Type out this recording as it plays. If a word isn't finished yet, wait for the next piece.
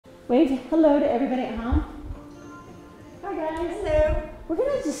Wave hello to everybody at home. Hi guys. Hello. We're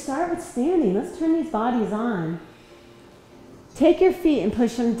gonna just start with standing. Let's turn these bodies on. Take your feet and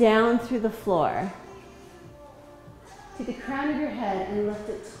push them down through the floor. Take the crown of your head and lift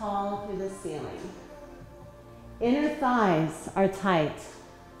it tall through the ceiling. Inner thighs are tight.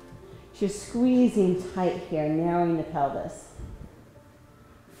 So you're squeezing tight here, narrowing the pelvis.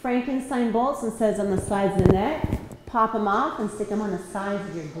 Frankenstein bolts, and says on the sides of the neck, pop them off and stick them on the sides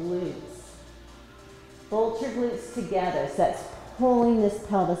of your glutes. Bolt your glutes together, so that's pulling this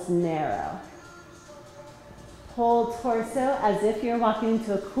pelvis narrow. Hold torso as if you're walking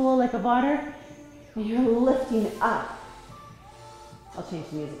into a cool lake of water and you're lifting up. I'll change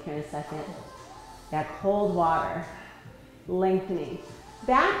the music here in a second. Yeah, cold water, lengthening.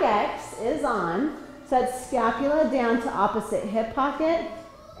 Back X is on, so that's scapula down to opposite hip pocket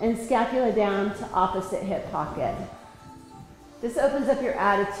and scapula down to opposite hip pocket. This opens up your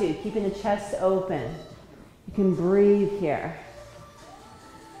attitude, keeping the chest open. You can breathe here.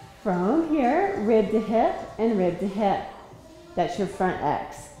 From here, rib to hip and rib to hip. That's your front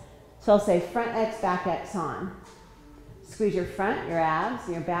X. So I'll say front X, back X on. Squeeze your front, your abs,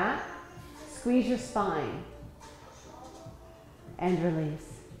 your back. Squeeze your spine. And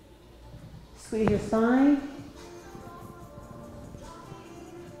release. Squeeze your spine.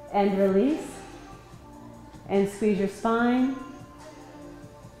 And release. And squeeze your spine.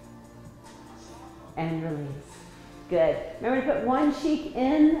 And release. Good. Remember to put one cheek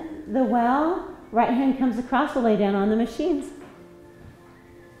in the well. Right hand comes across. We'll lay down on the machines.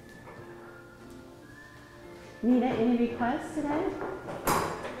 Nita, any requests today?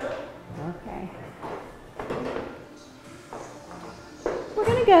 Okay. We're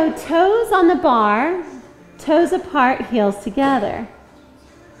going to go toes on the bar, toes apart, heels together.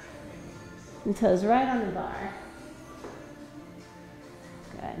 And toes right on the bar.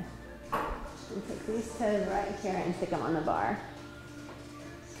 Good. And take these toes right here and stick them on the bar.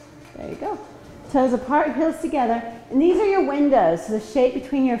 There you go. Toes apart, heels together. And these are your windows. So the shape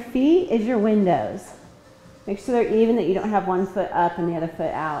between your feet is your windows. Make sure they're even, that you don't have one foot up and the other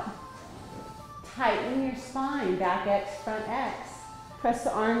foot out. Tighten your spine, back X, front X. Press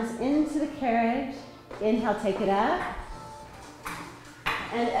the arms into the carriage. Inhale, take it up.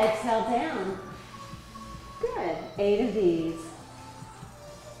 And exhale down. Good. 8 of these.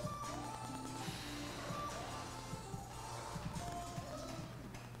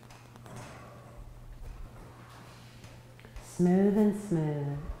 Smooth and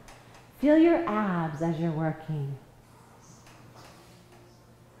smooth. Feel your abs as you're working.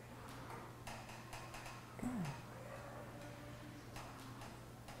 Good.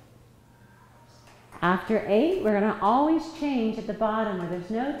 After 8, we're going to always change at the bottom where there's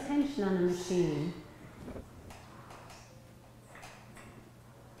no tension on the machine.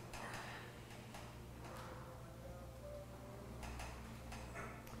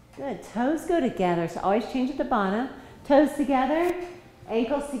 Good. Toes go together, so always change at the bottom. Toes together,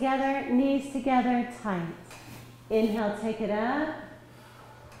 ankles together, knees together, tight. Inhale, take it up.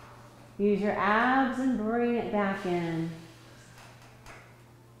 Use your abs and bring it back in.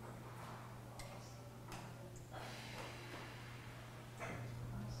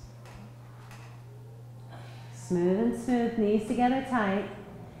 Smooth and smooth, knees together, tight.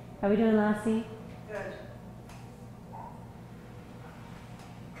 How are we doing, Lassie? Good.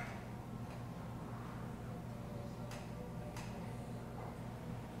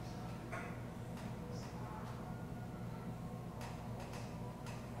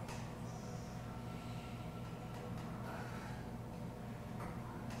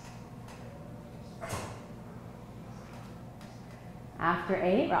 After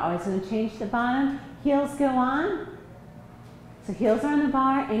 8, we're always going to change the bottom. Heels go on. So heels are on the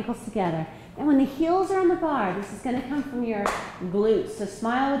bar, ankles together. And when the heels are on the bar, this is going to come from your glutes. So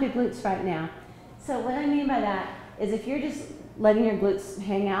smile with your glutes right now. So what I mean by that is if you're just letting your glutes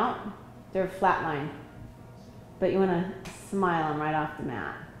hang out, they're flat line. But you want to smile them right off the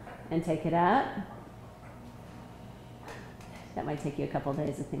mat. And take it up. That might take you a couple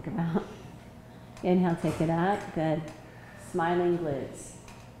days to think about. Inhale, take it up. Good. Smiling glutes.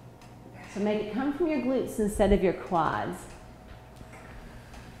 So make it come from your glutes instead of your quads.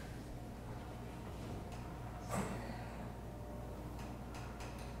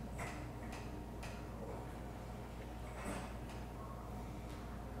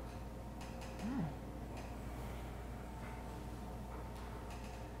 Good.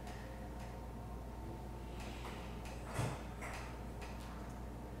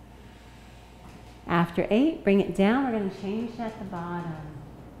 After 8, bring it down. We're going to change at the bottom.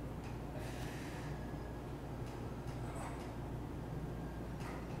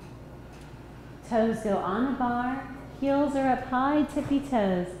 Toes go on the bar. Heels are up high, tippy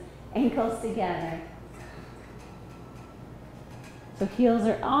toes. Ankles together. So heels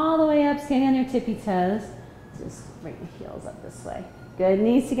are all the way up, standing on your tippy toes. Just bring the heels up this way. Good,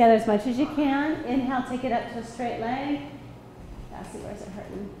 knees together as much as you can. Inhale, take it up to a straight leg. Cassie, where's it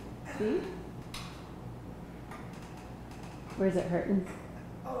hurting? See? Where's it hurting?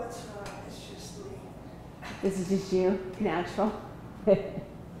 Oh, it's just me. This is just you, natural.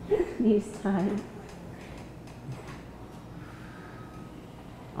 Knees tight.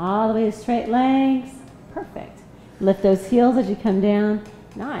 All the way to straight legs. Perfect. Lift those heels as you come down.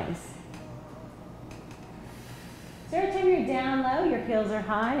 Nice. So every time you're down low, your heels are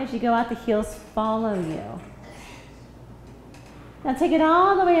high. As you go out, the heels follow you. Now take it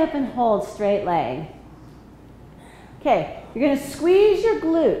all the way up and hold straight leg. Okay, you're going to squeeze your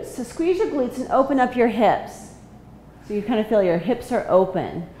glutes. So squeeze your glutes and open up your hips. So you kind of feel your hips are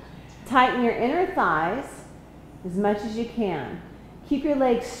open. Tighten your inner thighs as much as you can. Keep your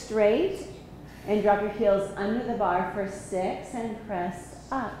legs straight and drop your heels under the bar for 6 and press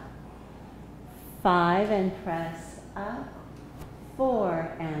up. 5 and press up.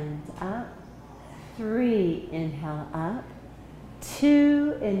 4 and up. 3, inhale up.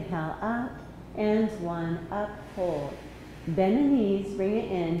 2, inhale up. And 1, up, hold. Bend the knees, bring it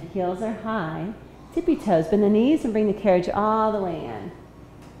in. Heels are high. Tippy toes, bend the knees and bring the carriage all the way in.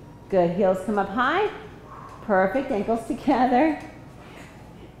 Good, heels come up high. Perfect, ankles together.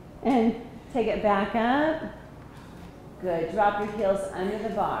 And take it back up. Good, drop your heels under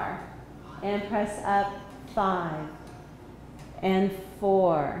the bar. And press up 5 and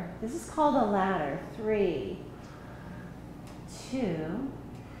 4. This is called a ladder. 3, 2,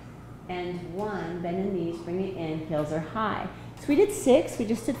 and 1. Bend the knees, bring it in. Heels are high. So we did 6, we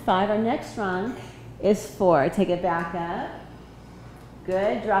just did 5. Our next run is 4. Take it back up.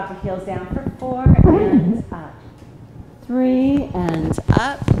 Good, drop the heels down for 4 and up. 3 and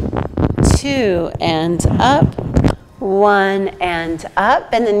up. 2 and up. 1 and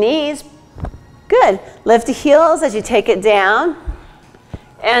up. Bend the knees. Good. Lift the heels as you take it down.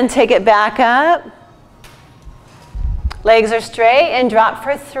 And take it back up. Legs are straight and drop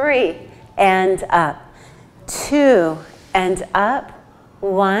for 3 and up. 2 and up.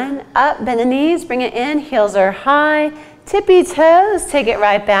 1 up. Bend the knees. Bring it in. Heels are high. Tippy toes. Take it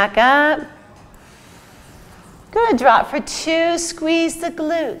right back up. Good. Drop for 2. Squeeze the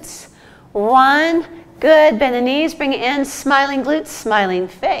glutes. 1. Good. Bend the knees. Bring it in. Smiling glutes. Smiling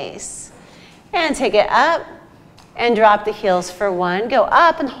face. And take it up. And drop the heels for 1. Go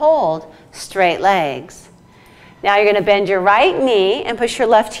up and hold. Straight legs. Now you're going to bend your right knee and push your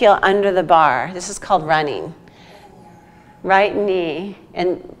left heel under the bar. This is called running. Right knee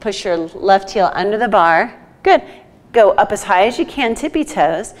and push your left heel under the bar. Good. Go up as high as you can, tippy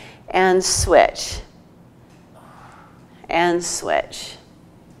toes, and switch. And switch.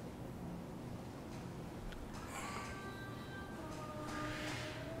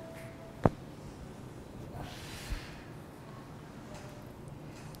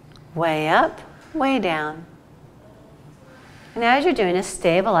 Way up, way down. And as you're doing this,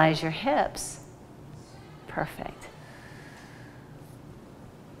 stabilize your hips. Perfect.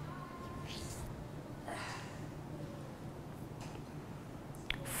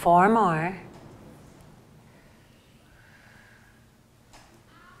 Four more.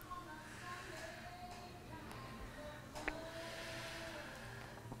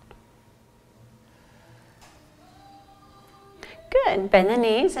 Good. Bend the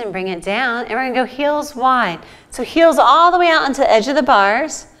knees and bring it down. And we're going to go heels wide. So heels all the way out onto the edge of the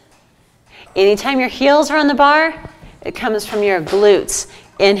bars. Anytime your heels are on the bar, it comes from your glutes.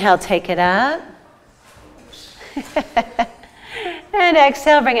 Inhale, take it up. And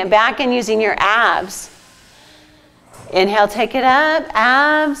exhale, bring it back in using your abs. Inhale, take it up,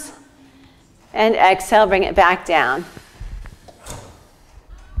 abs. And exhale, bring it back down.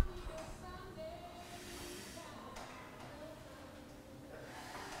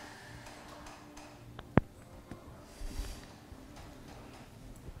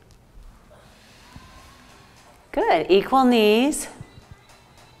 Good. Equal knees.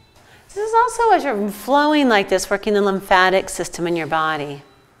 This is also as you're flowing like this, working the lymphatic system in your body.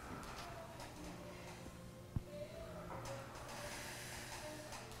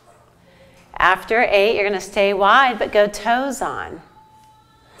 After 8, you're going to stay wide, but go toes on.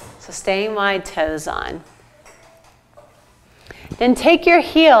 So staying wide, toes on. Then take your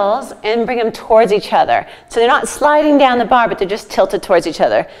heels and bring them towards each other. So they're not sliding down the bar, but they're just tilted towards each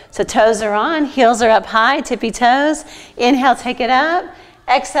other. So toes are on, heels are up high, tippy toes. Inhale, take it up.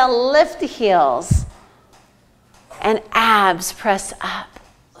 Exhale, lift the heels. And abs, press up.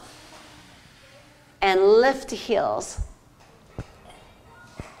 and lift the heels.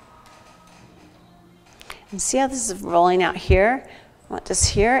 And see how this is rolling out here? I want this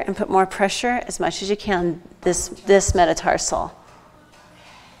here and put more pressure as much as you can, this metatarsal.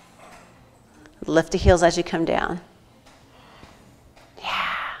 Lift the heels as you come down.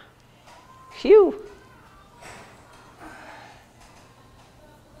 Yeah. Phew.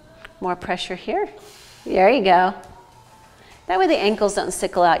 More pressure here. There you go. That way the ankles don't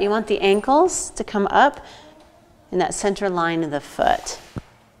sickle out. You want the ankles to come up in that center line of the foot.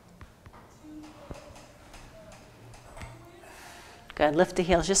 Good. Lift the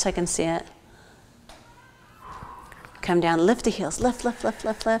heels just so I can see it. Come down. Lift the heels. Lift, lift, lift,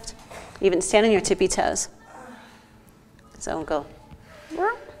 lift, lift. Even stand on your tippy toes. So go.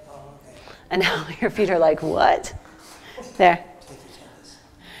 And now your feet are like, what? There.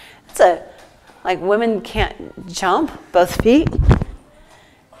 Like women can't jump both feet.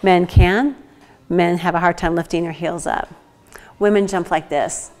 Men can. Men have a hard time lifting their heels up. Women jump like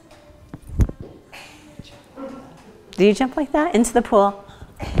this. Do you jump like that into the pool?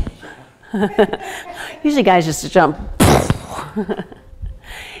 Usually guys just jump.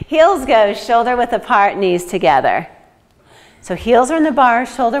 Heels go shoulder width apart, knees together. So heels are in the bar,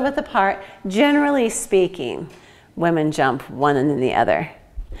 shoulder width apart. Generally speaking, women jump one and then the other.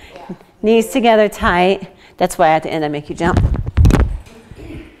 Yeah. Knees together tight. That's why at the end I make you jump.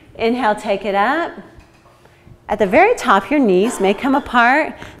 Inhale, take it up. At the very top, your knees may come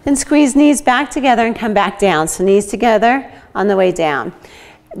apart. Then squeeze knees back together and come back down. So knees together on the way down.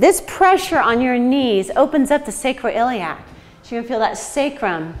 This pressure on your knees opens up the sacroiliac. So you can feel that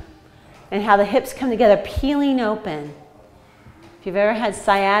sacrum and how the hips come together, peeling open. If you've ever had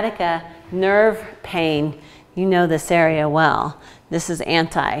sciatica nerve pain, you know this area well. This is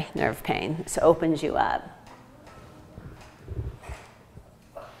anti-nerve pain. This opens you up.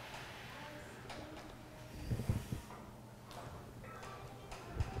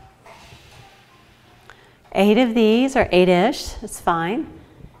 Eight of these, or 8-ish, it's fine.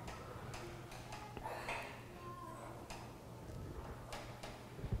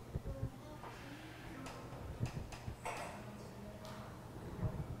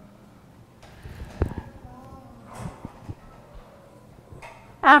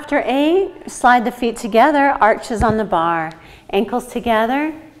 After 8, slide the feet together, arches on the bar, ankles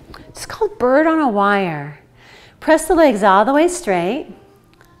together. It's called bird on a wire. Press the legs all the way straight.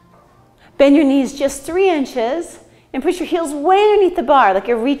 Bend your knees just 3 inches and push your heels way underneath the bar like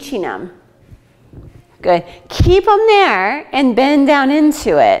you're reaching them. Good. Keep them there and bend down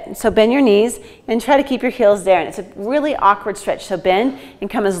into it. So bend your knees and try to keep your heels there. And it's a really awkward stretch. So bend and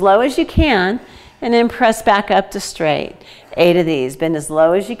come as low as you can and then press back up to straight. 8 of these. Bend as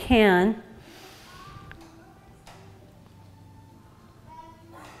low as you can.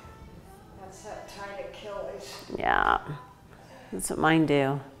 That's that tight Achilles. Yeah. That's what mine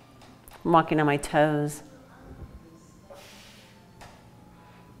do. I'm walking on my toes.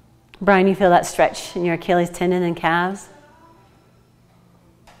 Brian, you feel that stretch in your Achilles tendon and calves?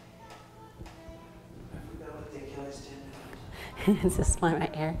 I forgot what the Achilles tendon is. It's this one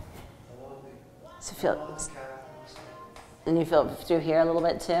right here. So feel, and you feel through here a little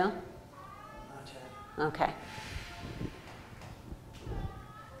bit too? Not yet. Okay.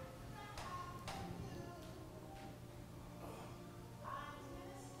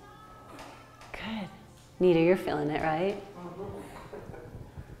 Good. Nita, you're feeling it, right?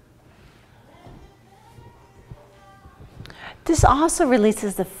 This also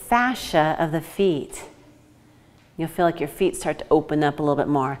releases the fascia of the feet. You'll feel like your feet start to open up a little bit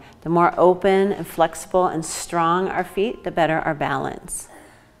more. The more open and flexible and strong our feet, the better our balance.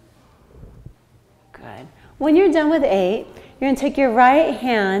 Good. When you're done with 8, you're going to take your right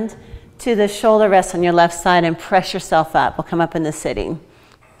hand to the shoulder rest on your left side and press yourself up. We'll come up in the sitting.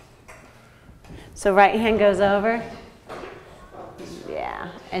 So right hand goes over.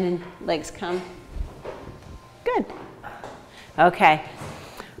 Yeah. And then legs come. Good. Okay.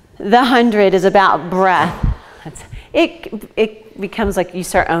 The 100 is about breath. It becomes like you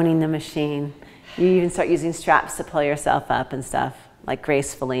start owning the machine. You even start using straps to pull yourself up and stuff, like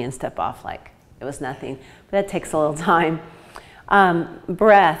gracefully, and step off like it was nothing. But that takes a little time.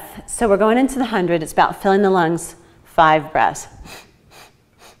 Breath. So we're going into the 100. It's about filling the lungs 5 breaths.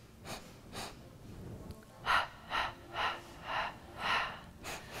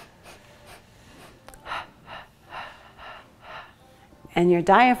 And your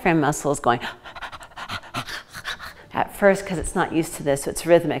diaphragm muscle is going at first because it's not used to this, so it's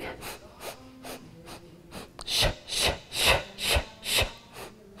rhythmic.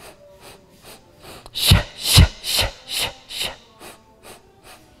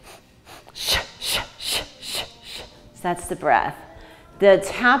 So that's the breath. The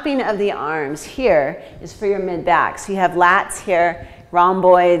tapping of the arms here is for your mid-back. So you have lats here,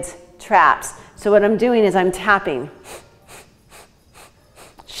 rhomboids, traps. So what I'm doing is I'm tapping.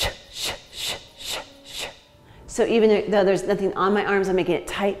 So even though there's nothing on my arms, I'm making it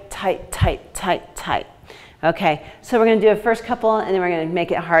tight, tight, tight, tight, tight. Okay, so we're gonna do a first couple and then we're gonna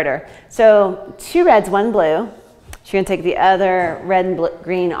make it harder. So 2 reds, 1 blue. So you're gonna take the other red and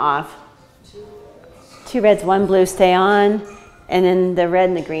green off. 2 reds, 1 blue, stay on. And then the red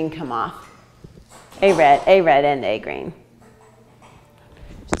and the green come off. A red and a green.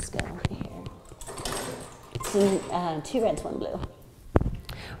 Just go over here. So, 2 reds, 1 blue.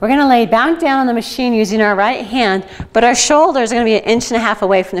 We're gonna lay back down on the machine using our right hand, but our shoulders are gonna be 1.5 inches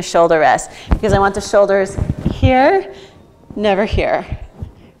away from the shoulder rest because I want the shoulders here, never here,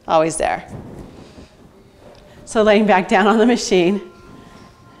 always there. So laying back down on the machine.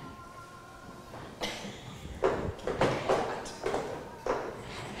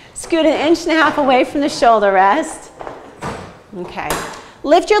 Scoot 1.5 inches away from the shoulder rest. Okay.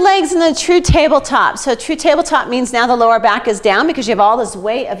 Lift your legs in the true tabletop. So true tabletop means now the lower back is down because you have all this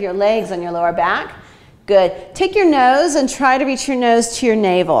weight of your legs on your lower back. Good. Take your nose and try to reach your nose to your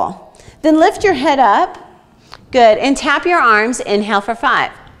navel. Then lift your head up. Good. And tap your arms. Inhale for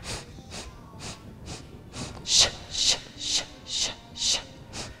 5. Shh, shh, shh, shh, shh.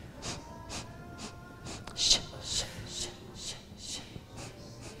 Shh, shh, shh, shh, shh.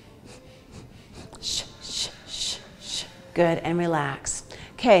 Shh, shh, shh, shh. Good. And relax.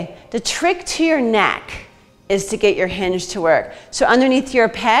 Okay, the trick to your neck is to get your hinge to work. So underneath your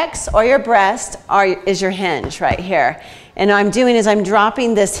pecs or your breast is your hinge right here. And what I'm doing is I'm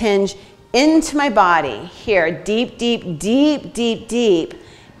dropping this hinge into my body here, deep, deep, deep, deep, deep.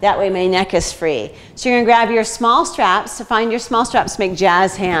 That way my neck is free. So you're gonna grab your small straps. To find your small straps, make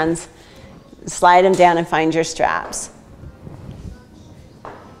jazz hands. Slide them down and find your straps.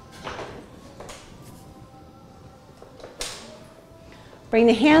 Bring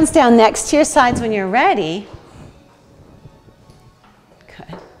the hands down next to your sides when you're ready.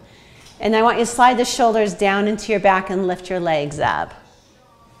 Good. And I want you to slide the shoulders down into your back and lift your legs up.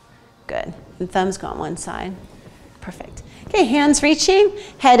 Good. And thumbs go on one side. Perfect. Okay, hands reaching,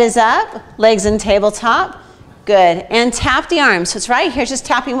 head is up, legs in tabletop. Good. And tap the arms. So it's right here, just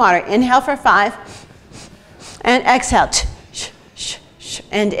tapping water. Inhale for 5. And exhale.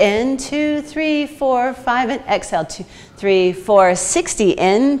 And in 2, 3, 4, 5, and exhale. 2, 3, 4, 60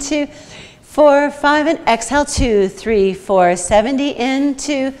 in 2, 4, 5, and exhale. 2, 3, 4, 70 in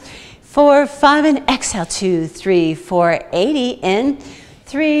 2, 4, 5, and exhale. 2, 3, 4, 80 in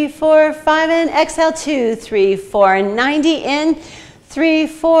 3, 4, 5, and exhale. 2, 3, 4, 90 in 3,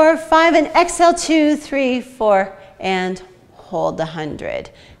 4, 5, and exhale. 2, 3, 4, and hold the 100.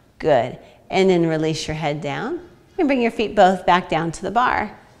 Good. And then release your head down. And bring your feet both back down to the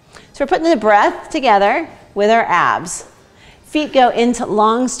bar. So we're putting the breath together with our abs. Feet go into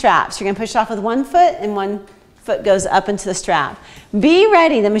long straps. You're going to push off with 1 foot and 1 foot goes up into the strap. Be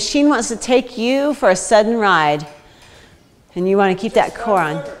ready. The machine wants to take you for a sudden ride. And you want to keep that core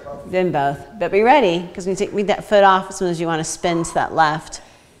on. Then both. But be ready because when you take that foot off as soon as you want to spin to that left.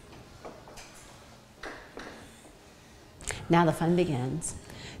 Now the fun begins.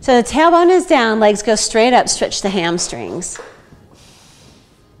 So the tailbone is down, legs go straight up, stretch the hamstrings.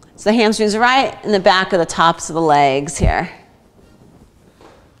 So the hamstrings are right in the back of the tops of the legs here.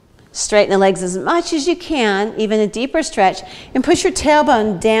 Straighten the legs as much as you can, even a deeper stretch, and push your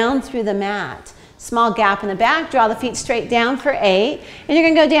tailbone down through the mat. Small gap in the back, draw the feet straight down for 8, and you're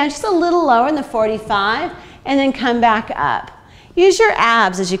gonna go down just a little lower in the 45, and then come back up. Use your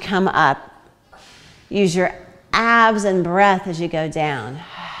abs as you come up. Use your abs and breath as you go down.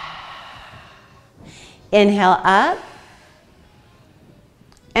 Inhale up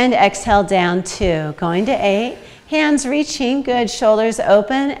and exhale down 2. Going to 8. Hands reaching. Good. Shoulders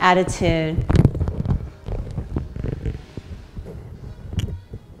open. Attitude.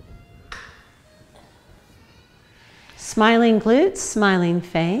 Smiling glutes, smiling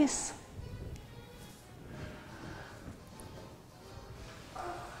face.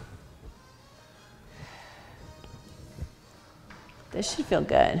 This should feel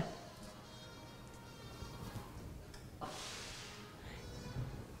good.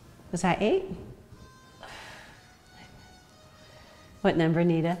 Was that 8? What number,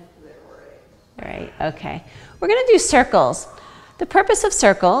 Nita? 8. Okay. We're going to do circles. The purpose of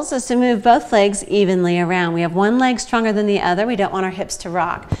circles is to move both legs evenly around. We have one leg stronger than the other. We don't want our hips to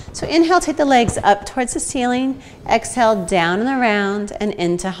rock. So inhale, take the legs up towards the ceiling. Exhale, down and around and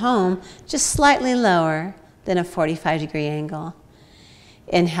into home, just slightly lower than a 45-degree angle.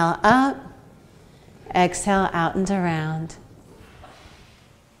 Inhale up Exhale out and around.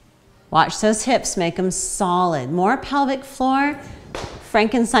 Watch those hips, make them solid. More pelvic floor.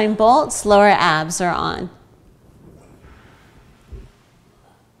 Frankenstein bolts, lower abs are on.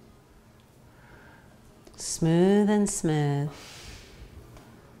 Smooth and smooth.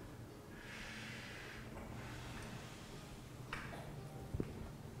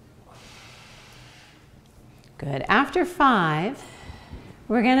 Good. After 5,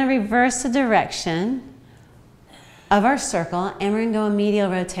 we're going to reverse the direction of our circle, and we're going to go in medial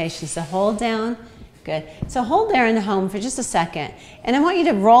rotation. So hold down. Good. So hold there in the home for just a second, and I want you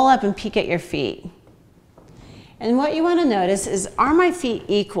to roll up and peek at your feet. And what you want to notice is, are my feet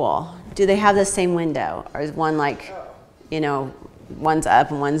equal? Do they have the same window? Or is one like, you know, one's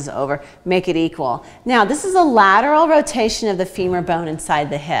up and one's over? Make it equal. Now, this is a lateral rotation of the femur bone inside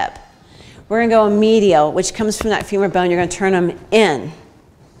the hip. We're going to go medial, which comes from that femur bone. You're going to turn them in.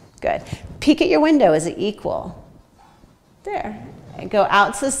 Good. Peek at your window. Is it equal? There. And go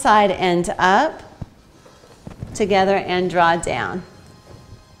out to the side and up, together, and draw down.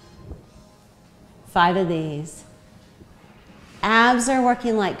 5 of these. Abs are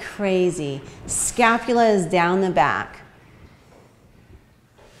working like crazy. Scapula is down the back.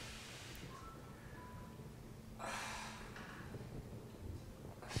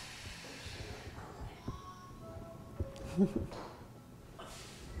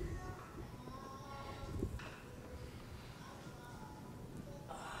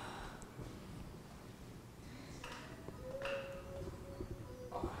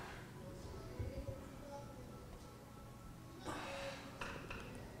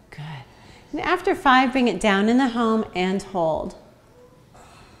 Good. And after 5, bring it down in the home and hold.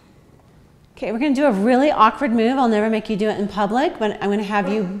 Okay, we're going to do a really awkward move. I'll never make you do it in public, but I'm going to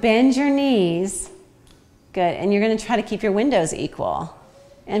have you bend your knees. Good, and you're going to try to keep your windows equal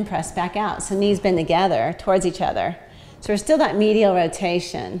and press back out. So knees bend together towards each other. So we're still that medial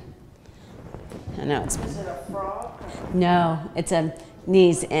rotation. I know it's... Is it a frog? No, it's a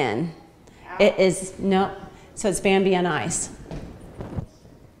knees in. It is, no, so it's Bambi on ice.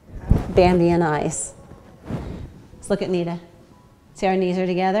 Bambi on ice. Let's look at Nita. See our knees are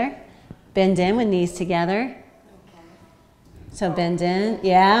together? Bend in with knees together. Okay. So bend in,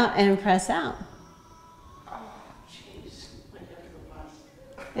 yeah, and press out. Oh, jeez. My neck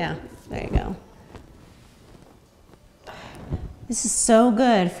is a Yeah, there you go. This is so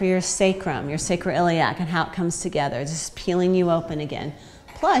good for your sacrum, your sacroiliac, and how it comes together, just peeling you open again.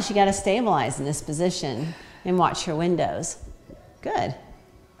 Plus, you got to stabilize in this position and watch your windows. Good.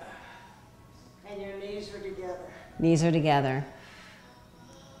 And your knees are together. Knees are together.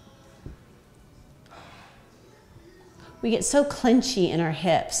 We get so clenchy in our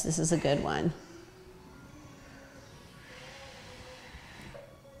hips. This is a good one.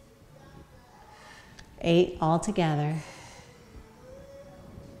 Eight all together.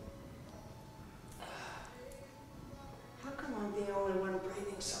 How come I'm the only one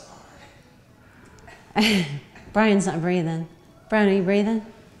breathing so hard? Brian's not breathing. Brian, are you breathing?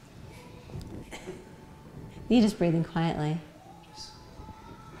 You're just breathing quietly.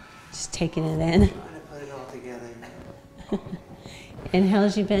 Just taking it in. Trying to put it all together. Inhale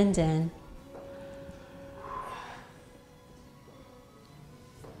as you bend in.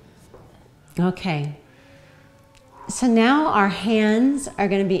 Okay. So now our hands are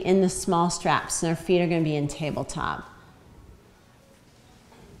going to be in the small straps and our feet are going to be in tabletop.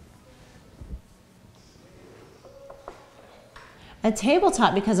 A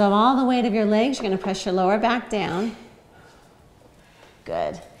tabletop, because of all the weight of your legs, you're going to press your lower back down. Good.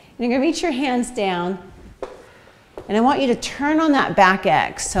 And you're going to reach your hands down. And I want you to turn on that back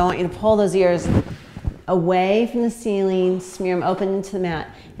X. So I want you to pull those ears away from the ceiling, smear them open into the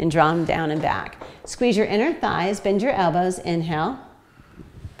mat, and draw them down and back. Squeeze your inner thighs, bend your elbows, inhale.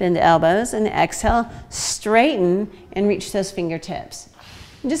 Bend the elbows, and exhale, straighten, and reach those fingertips.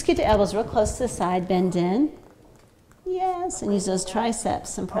 And just get the elbows real close to the side, bend in. Yes, and use those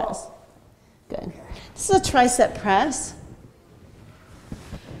triceps and press. Good. This is a tricep press.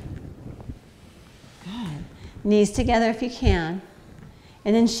 Good. Knees together if you can.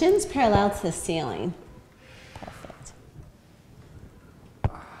 And then shins parallel to the ceiling. Perfect.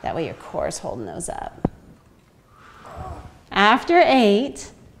 That way your core is holding those up. After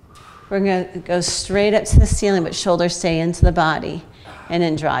 8, we're going to go straight up to the ceiling, but shoulders stay into the body. And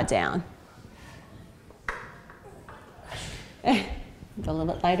then draw down. Go a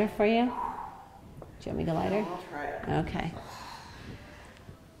little bit lighter for you? Do you want me to go lighter? I'll try it. Okay.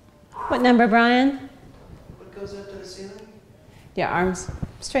 What number, Brian? What goes up to the ceiling? Your arms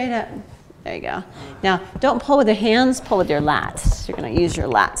straight up. There you go. Now, don't pull with your hands, pull with your lats. You're going to use your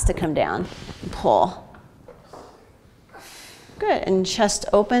lats to come down. pull. Good, and chest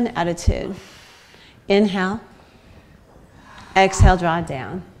open attitude. Inhale. Exhale, draw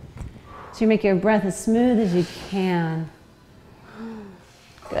down. So you make your breath as smooth as you can.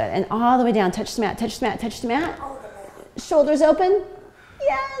 Good, and all the way down. Touch the mat, touch the mat, touch the mat. Shoulders open.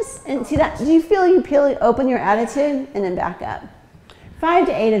 Yes, and see that? Do you feel you open your attitude and then back up? 5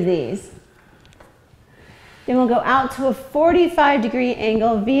 to 8 of these. Then we'll go out to a 45-degree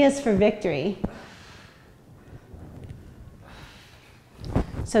angle. V is for victory.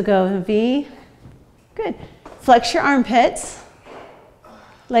 So go V. Good. Flex your armpits.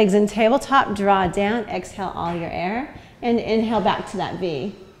 Legs in tabletop. Draw down. Exhale all your air. And inhale back to that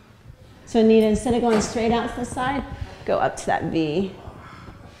V. So Anita, instead of going straight out to the side, go up to that V.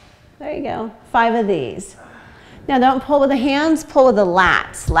 There you go. 5 of these. Now don't pull with the hands, pull with the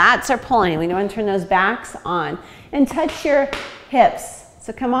lats. Lats are pulling. We want to turn those backs on. And touch your hips.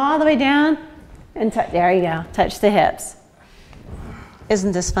 So come all the way down and touch. There you go. Touch the hips.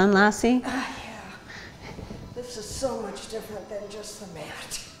 Isn't this fun, Lassie? Yeah. This is so much different than just the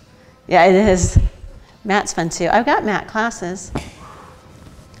mat. Yeah, it is. Mat's fun too. I've got mat classes.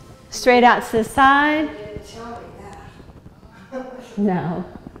 Straight out to the side. You didn't tell me that. No.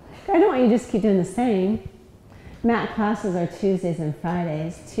 I don't want you to just keep doing the same. Mat classes are Tuesdays and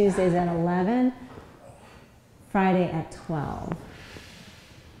Fridays. Tuesdays at 11, Friday at 12.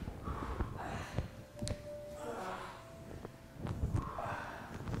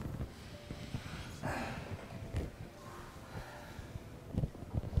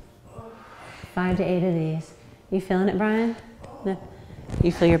 Five to 8 of these. You feeling it, Brian? No?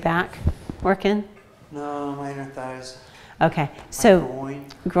 You feel your back working? No, my inner thighs. Okay, so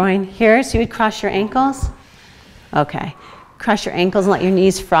groin here, so you would cross your ankles. Okay, cross your ankles and let your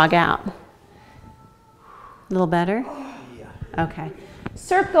knees frog out. A little better? Yeah. Okay.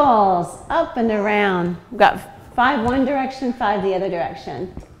 Circles, up and around. We've got 5 one direction, 5 the other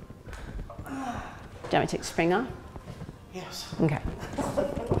direction. Do you want me to take spring off? Yes. Okay.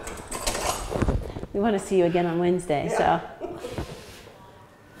 We want to see you again on Wednesday, so.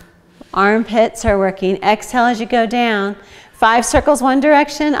 Armpits are working. Exhale as you go down. 5 circles one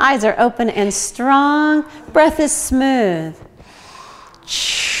direction. Eyes are open and strong. Breath is smooth.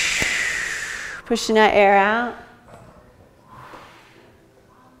 Pushing that air out.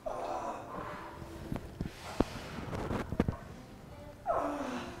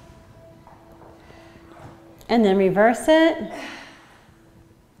 And then reverse it.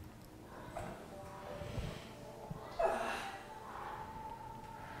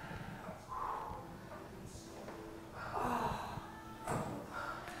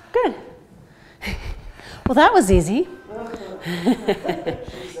 Good. Well, that was easy.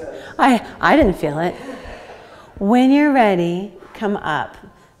 I didn't feel it. When you're ready, come up.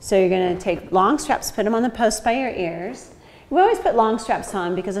 So you're going to take long straps, put them on the post by your ears. We always put long straps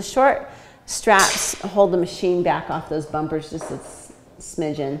on because the short straps hold the machine back off those bumpers just a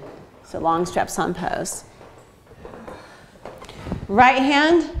smidgen. So long straps on post. Right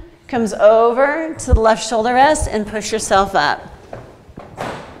hand comes over to the left shoulder rest and push yourself up.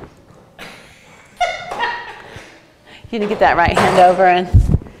 You're going to get that right hand over and...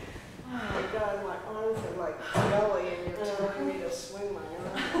 Oh my God, my arms are like jelly and you're telling me to swing my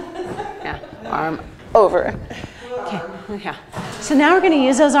arm. Yeah, arm over. Okay, yeah. So now we're going to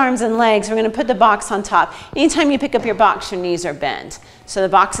use those arms and legs. We're going to put the box on top. Anytime you pick up your box, your knees are bent. So the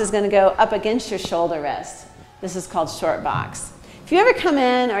box is going to go up against your shoulder rest. This is called short box. If you ever come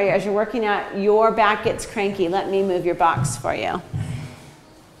in or as you're working out, your back gets cranky, let me move your box for you.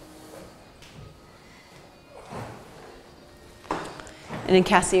 And then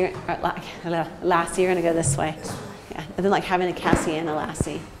Cassie, or Lassie, you're going to go this way. Yeah, I didn't like having a Cassie and a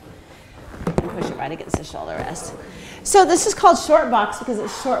Lassie. And push it right against the shoulder rest. So this is called short box because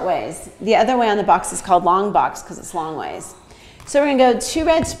it's short ways. The other way on the box is called long box because it's long ways. So we're going to go 2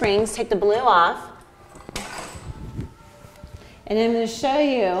 red springs, take the blue off. And I'm going to show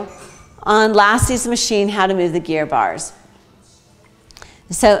you on Lassie's machine how to move the gear bars.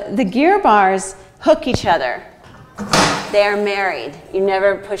 So the gear bars hook each other. They are married. You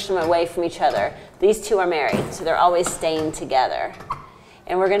never push them away from each other. These two are married, so they're always staying together.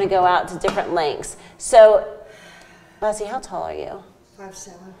 And we're going to go out to different lengths. So, Lassie, how tall are you?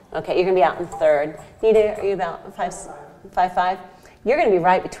 5'7". Okay, you're going to be out in third. Nita, are you about 5'5"? You're going to be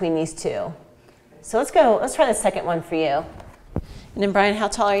right between these two. So let's go. Let's try the second one for you. And then Brian, how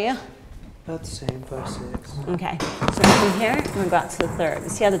tall are you? About the same, 5'6". Okay, so from here, we're going to go out to the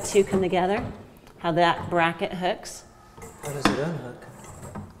third. See how the two come together? How that bracket hooks? How does it unhook?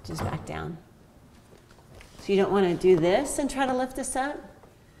 Just back down. So you don't want to do this and try to lift this up.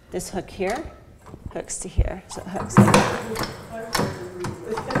 This hook here. hooks to here. So it hooks like that.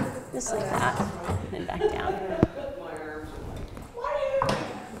 Just like that. And then back down.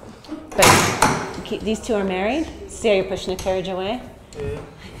 But keep, these two are married. See how you're pushing the carriage away?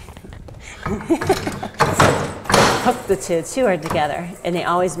 Hook the two are together, and they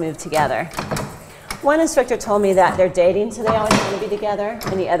always move together. One instructor told me that they're dating, so they always want to be together,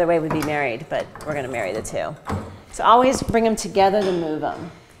 and the other way would be married, but we're going to marry the two. So always bring them together to move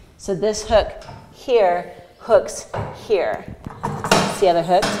them. So this hook here hooks here. See how they're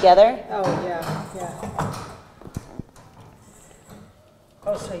hooked together? Oh, yeah, yeah.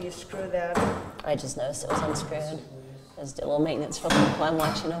 Oh, so you screw that up? I just noticed it was unscrewed. Just did a little maintenance for them while I'm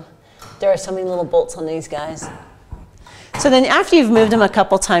watching them. There are so many little bolts on these guys. So then after you've moved them a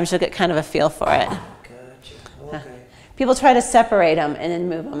couple times, you'll get kind of a feel for it. Gotcha. Okay. People try to separate them and then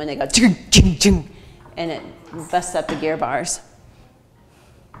move them, and they go chung, chung, chung, and it busts up the gear bars.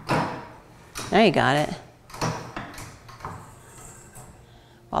 Now you got it.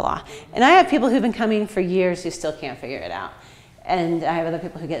 Voila. And I have people who've been coming for years who still can't figure it out. And I have other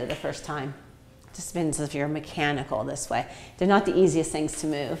people who get it the first time. It just depends if you're mechanical this way. They're not the easiest things to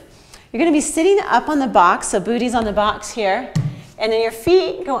move. You're going to be sitting up on the box, so booty's on the box here, and then your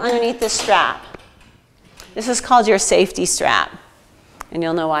feet go underneath this strap. This is called your safety strap, and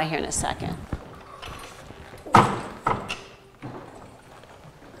you'll know why here in a second.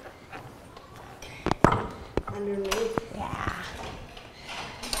 Underneath? Yeah.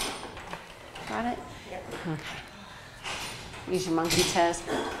 Got it? Yep. Okay. Use your monkey toes.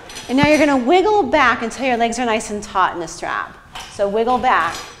 And now you're going to wiggle back until your legs are nice and taut in the strap. So wiggle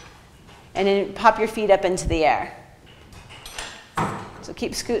back, and then pop your feet up into the air. So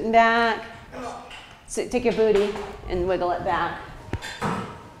keep scooting back. So take your booty and wiggle it back.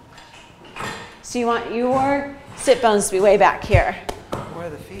 So you want your sit bones to be way back here, Where are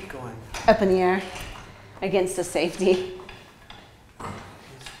the feet going? up in the air, against the safety.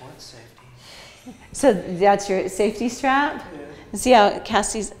 It's what safety? So that's your safety strap. Yeah. See how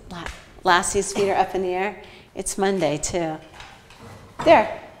Cassie's, Lassie's feet are up in the air? It's Monday too.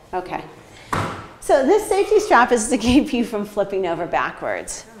 There, okay. So this safety strap is to keep you from flipping over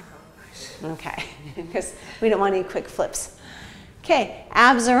backwards. Okay, because we don't want any quick flips. Okay,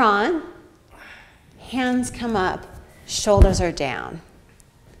 abs are on, hands come up, shoulders are down.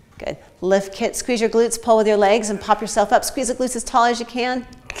 Good. Lift kit, squeeze your glutes, pull with your legs and pop yourself up. Squeeze the glutes as tall as you can,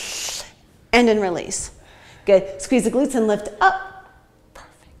 and then release. Good. Squeeze the glutes and lift up.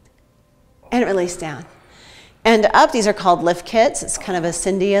 Perfect. And release down. And up, these are called lift kits. It's kind of a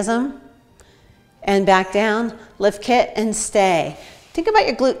Cindyism. And back down, lift kit and stay. Think about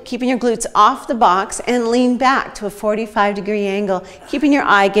your keeping your glutes off the box and lean back to a 45-degree angle, keeping your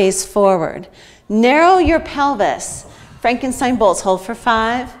eye gaze forward. Narrow your pelvis. Frankenstein bolts. Hold for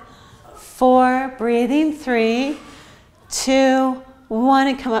 5, 4, breathing, 3, 2, 1,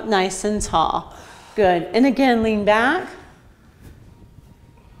 and come up nice and tall. Good. And again, lean back.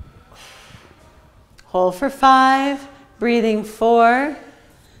 Hold for 5, breathing, 4,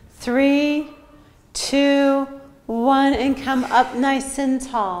 3, 2, 1, and come up nice and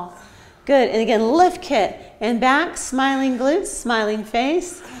tall. Good. And again, lift kit and back, smiling glutes, smiling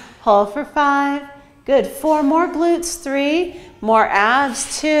face. Hold for 5. Good. 4 more glutes, 3, more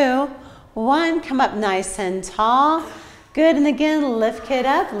abs, 2, 1, come up nice and tall. Good. And again, lift kit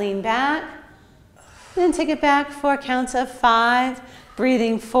up, lean back. Then take it back, 4 counts of 5,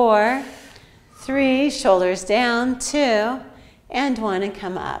 breathing, 4, 3, shoulders down, 2, and 1, and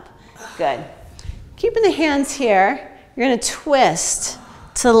come up. Good. Keeping the hands here, you're going to twist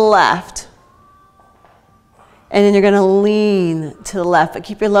to the left. And then you're going to lean to the left, but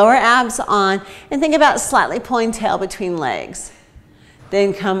keep your lower abs on, and think about slightly pulling tail between legs.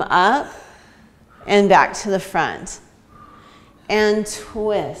 Then come up and back to the front. And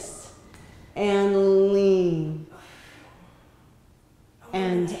twist and lean.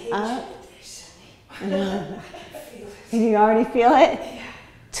 And up. You already feel it?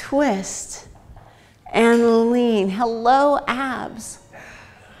 Twist and lean. Hello, abs.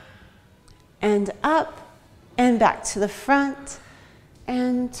 And up and back to the front.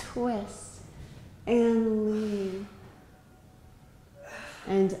 And twist and lean.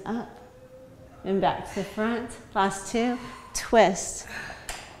 And up and back to the front. Last 2. Twist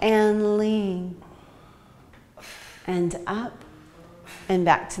and lean. And up and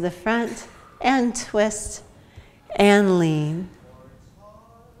back to the front. And twist and lean.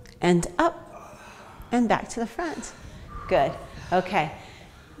 And up and back to the front. Good. Okay.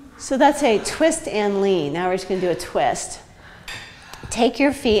 So that's a twist and lean. Now we're just going to do a twist. Take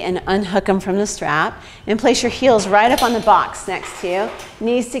your feet and unhook them from the strap and place your heels right up on the box next to you,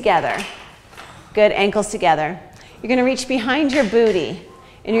 knees together. Good, ankles together. You're gonna reach behind your booty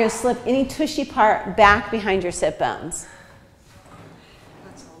and you're gonna slip any tushy part back behind your sit bones.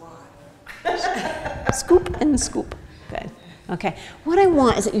 That's a lot. Scoop and scoop. Good. Okay. What I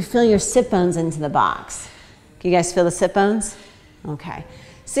want is that you feel your sit bones into the box. Can you guys feel the sit bones? Okay.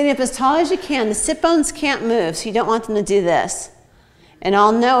 Sitting up as tall as you can. The sit bones can't move, so you don't want them to do this. And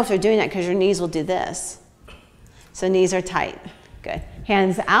I'll know if they're doing that because your knees will do this. So knees are tight. Good.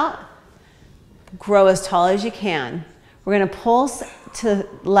 Hands out. Grow as tall as you can. We're going to pulse to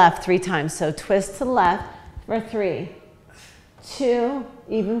the left 3 times. So twist to the left for 3, 2,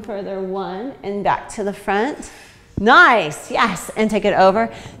 even further, 1, and back to the front. Nice. Yes. And take it over.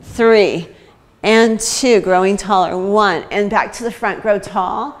 3 and 2. Growing taller. 1 and back to the front. Grow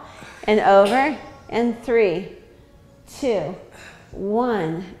tall and over. And 3, 2,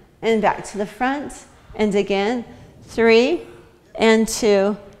 1 and back to the front. And again. 3 and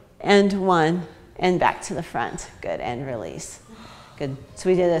 2 and 1 and back to the front. Good, and release. Good. So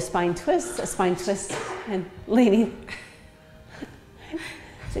we did a spine twist, and leaning.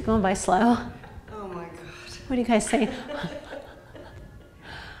 Is it going by slow? Oh my God. What do you guys say?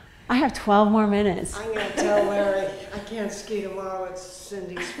 I have 12 more minutes. I'm gonna tell Larry I can't ski tomorrow. It's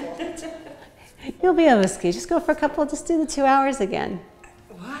Cindy's fault. You'll be able to ski. Just go for a couple, just do the 2 hours again.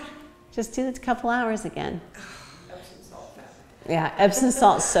 What? Just do the couple hours again. Epsom salt bath. Yeah, Epsom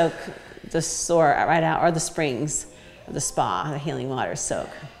salt soak the sore right out, or the springs of the spa, the healing water soak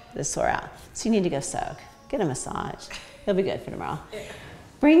the sore out. So you need to go soak. Get a massage. You'll be good for tomorrow.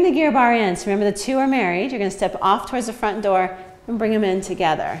 Bring the gear bar in. So remember the 2 are married. You're going to step off towards the front door and bring them in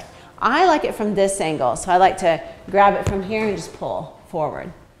together. I like it from this angle, so I like to grab it from here and just pull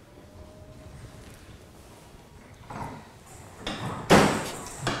forward.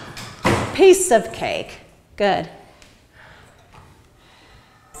 Piece of cake. Good.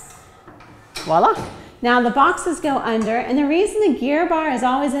 Voila. Now the boxes go under, and the reason the gear bar is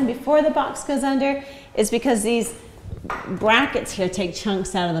always in before the box goes under is because these brackets here take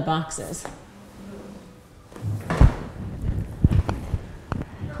chunks out of the boxes.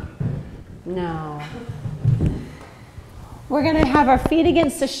 No. We're going to have our feet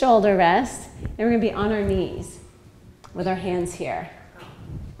against the shoulder rest, and we're going to be on our knees with our hands here.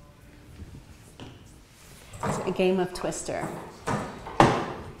 It's a game of Twister.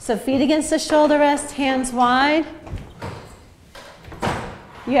 So feet against the shoulder rest, hands wide.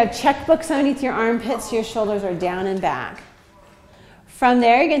 You have checkbooks underneath your armpits so your shoulders are down and back. From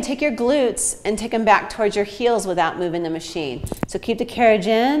there, you're going to take your glutes and take them back towards your heels without moving the machine. So keep the carriage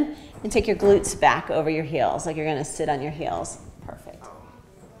in and take your glutes back over your heels, like you're going to sit on your heels. Perfect.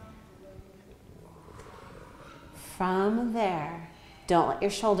 From there, don't let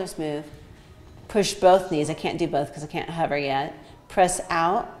your shoulders move. Push both knees. I can't do both because I can't hover yet. Press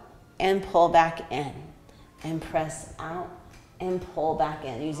out and pull back in. And press out and pull back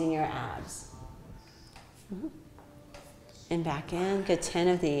in using your abs. And back in. Good, 10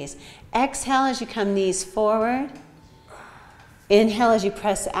 of these. Exhale as you come knees forward. Inhale as you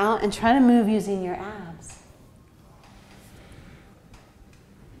press out and try to move using your abs.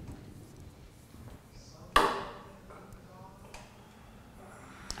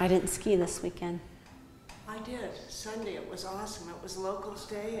 I didn't ski this weekend. I did. Sunday, it was awesome. It was Locals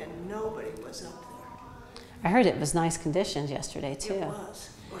Day and nobody was up there. I heard it was nice conditions yesterday too. It was.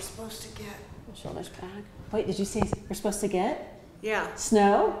 We're supposed to get. Shoulders back. Wait, did you say we're supposed to get Yeah.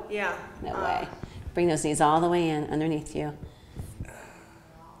 snow? Yeah. No way. Bring those knees all the way in underneath you.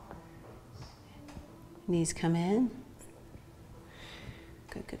 Knees come in.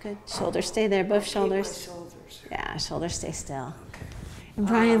 Good, good, good. Shoulders stay there, both shoulders. My shoulders. Yeah, shoulders stay still. And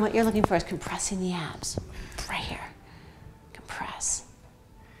Brian, what you're looking for is compressing the abs. Right here. Compress.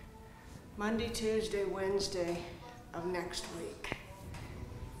 Monday, Tuesday, Wednesday of next week.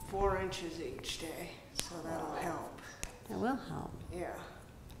 4 inches each day, so that'll help. That will help. Yeah.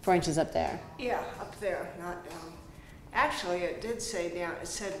 4 inches up there. Yeah, up there, not down. Actually, it did say down, it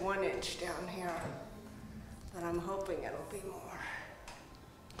said 1 inch down here, but I'm hoping it'll be more.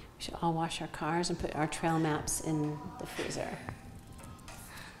 We should all wash our cars and put our trail maps in the freezer.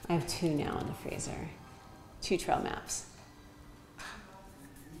 I have 2 now in the freezer. 2 trail maps.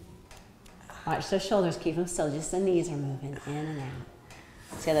 Watch those shoulders, keep them still. Just the knees are moving in and out.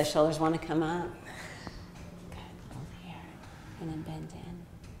 See how those shoulders want to come up? Good. Over here. And then bend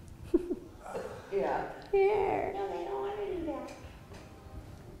in. Yeah. Here. No, they don't want to do that.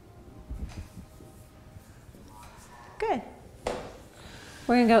 Good.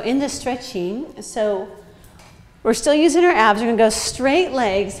 We're going to go into stretching. So we're still using our abs. We're going to go straight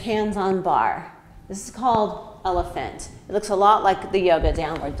legs, hands on bar. This is called elephant. It looks a lot like the yoga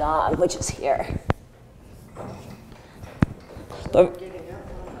downward dog, which is here. But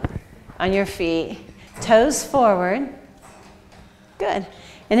on your feet, toes forward. Good.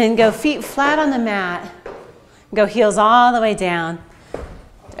 And then go feet flat on the mat. Go heels all the way down.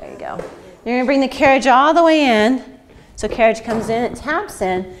 There you go. You're going to bring the carriage all the way in. So carriage comes in, it taps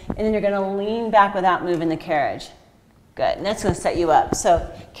in, and then you're going to lean back without moving the carriage. Good. And that's going to set you up.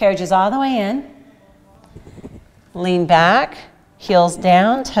 So carriage is all the way in. Lean back, heels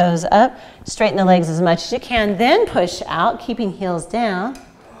down, toes up. Straighten the legs as much as you can. Then push out, keeping heels down,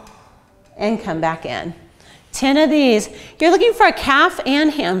 and come back in. 10 of these. You're looking for a calf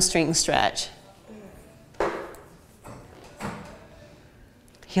and hamstring stretch.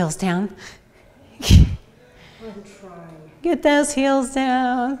 Heels down. I'm trying. Get those heels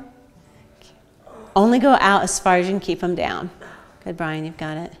down. Only go out as far as you can keep them down. Good, Brian, you've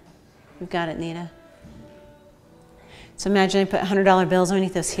got it. You've got it, Nita. So imagine I put $100 bills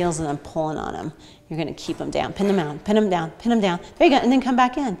underneath those heels and I'm pulling on them. You're going to keep them down. Pin them down, pin them down, pin them down. There you go, and then come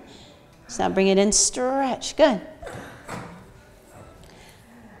back in. So now bring it in, stretch. Good.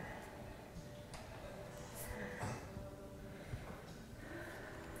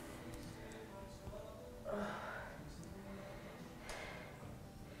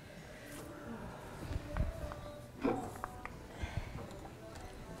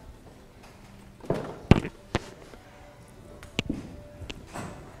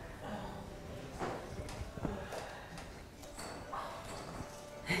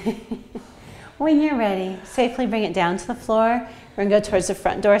 When you're ready, safely bring it down to the floor. We're going to go towards the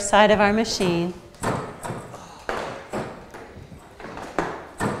front door side of our machine.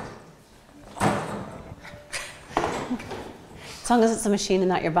 As long as it's a machine and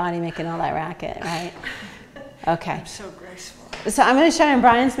not your body making all that racket, right? Okay. I'm so graceful. So I'm going to show you on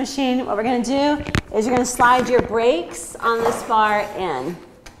Brian's machine. What we're going to do is you're going to slide your brakes on this bar in.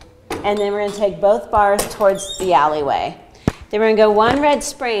 And then we're going to take both bars towards the alleyway. Then we're going to go one red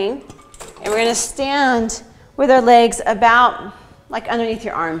spring. And we're going to stand with our legs about like underneath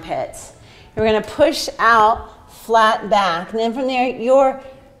your armpits. And we're going to push out flat back. And then from there, your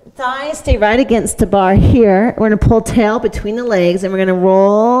thighs stay right against the bar here. We're going to pull tail between the legs. And we're going to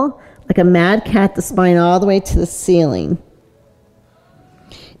roll like a mad cat the spine all the way to the ceiling.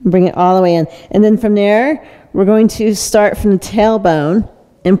 And bring it all the way in. And then from there, we're going to start from the tailbone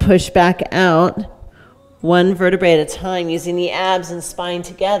and push back out one vertebrae at a time using the abs and spine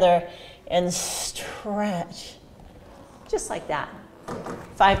together. And stretch, just like that,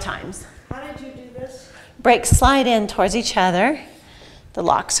 5 times. How did you do this? Brakes slide in towards each other. The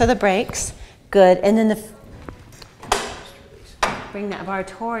locks are the brakes. Good, and then bring that bar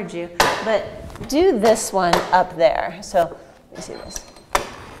towards you. But do this one up there. So let me see this.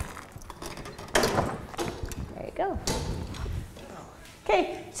 There you go.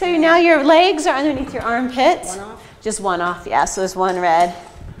 Okay, so now your legs are underneath your armpits. One off? Just one off, yeah, so there's one red.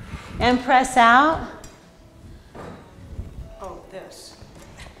 And press out. Oh, this.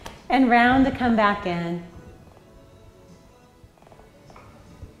 And round to come back in.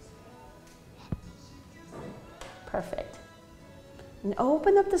 Perfect. And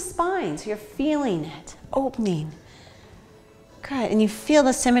open up the spine so you're feeling it, opening. Good, and you feel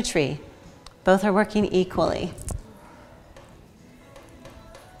the symmetry. Both are working equally.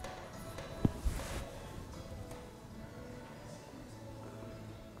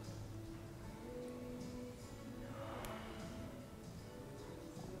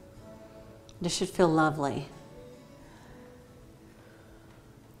 This should feel lovely.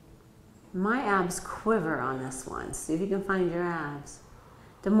 My abs quiver on this one. See if you can find your abs.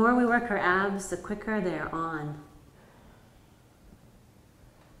 The more we work our abs, the quicker they're on.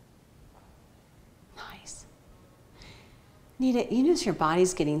 Nice. Nita, you notice your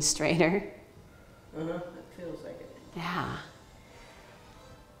body's getting straighter? Uh-huh, it feels like it. Yeah.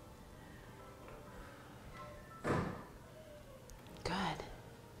 Good.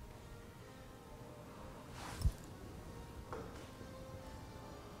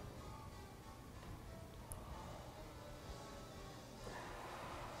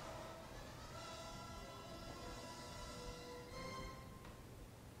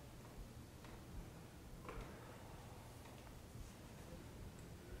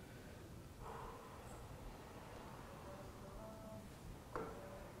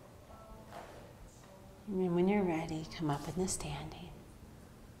 And then when you're ready, come up in the standing.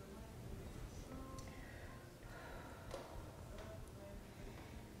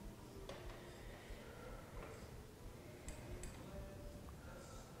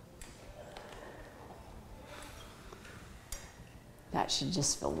 That should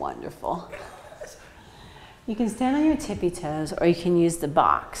just feel wonderful. You can stand on your tippy toes or you can use the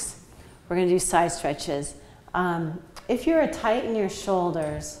box. We're going to do side stretches. If you're tight in your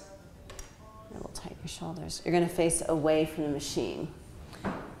shoulders, a little tight in your shoulders, you're going to face away from the machine.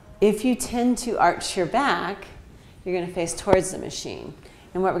 If you tend to arch your back, you're going to face towards the machine.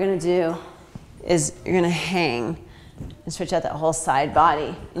 And what we're going to do is you're going to hang and stretch out that whole side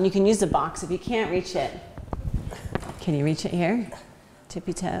body. And you can use the box if you can't reach it. Can you reach it here?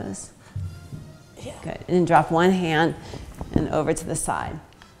 Tippy toes. Yeah. Good. And then drop one hand and over to the side.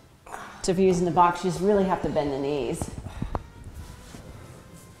 So if you're using the box, you just really have to bend the knees.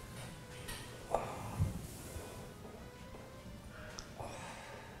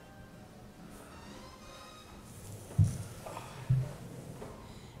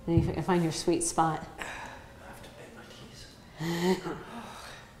 And you find your sweet spot. I have to bend my knees.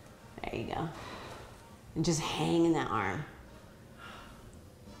 There you go. And just hang in that arm.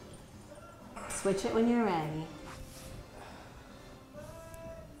 Switch it when you're ready.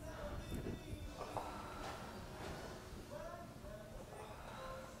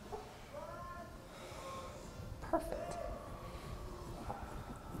 Perfect.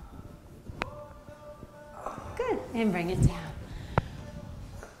 Good. And bring it down.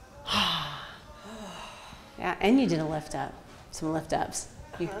 Yeah, and you did a lift up. Some lift ups.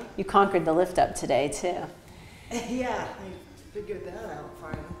 You conquered the lift up today too. Yeah, I figured that out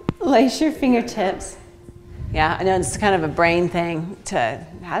finally. Lace your fingertips. Yeah, I know it's kind of a brain thing to,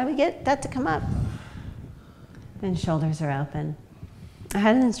 how do we get that to come up? And shoulders are open. I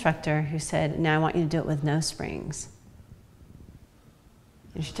had an instructor who said, now I want you to do it with no springs.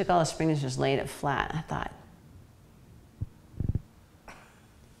 And she took all the springs and just laid it flat. I thought.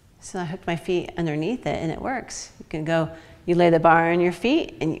 So I hooked my feet underneath it and it works. You can go, you lay the bar on your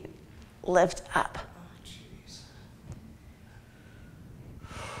feet and you lift up. Oh, jeez.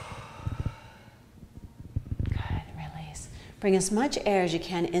 Good, release. Bring as much air as you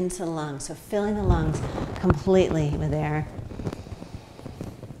can into the lungs, so filling the lungs completely with air.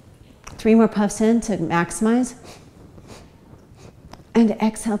 3 more puffs in to maximize. And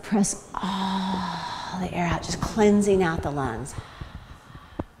exhale, press all the air out, just cleansing out the lungs.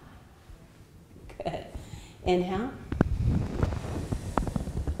 Good. Inhale.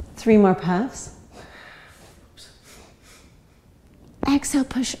 3 more puffs. Exhale,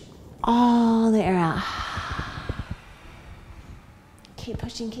 push all the air out. Keep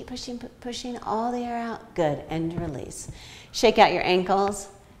pushing all the air out. Good, and release. Shake out your ankles,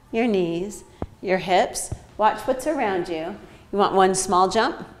 your knees, your hips. Watch what's around you. You want one small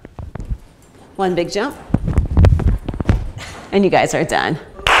jump, one big jump, and you guys are done.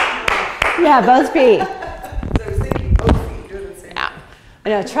 Yeah, both feet. So I was thinking both feet doing the same. Yeah. I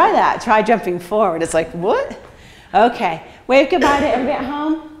know, try that. Try jumping forward. It's like, what? Okay. Wave goodbye to everybody at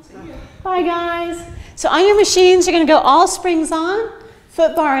home. Bye, guys. So on your machines, you're going to go all springs on,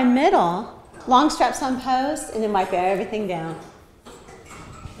 foot bar in middle, long straps on post, and then wipe everything down.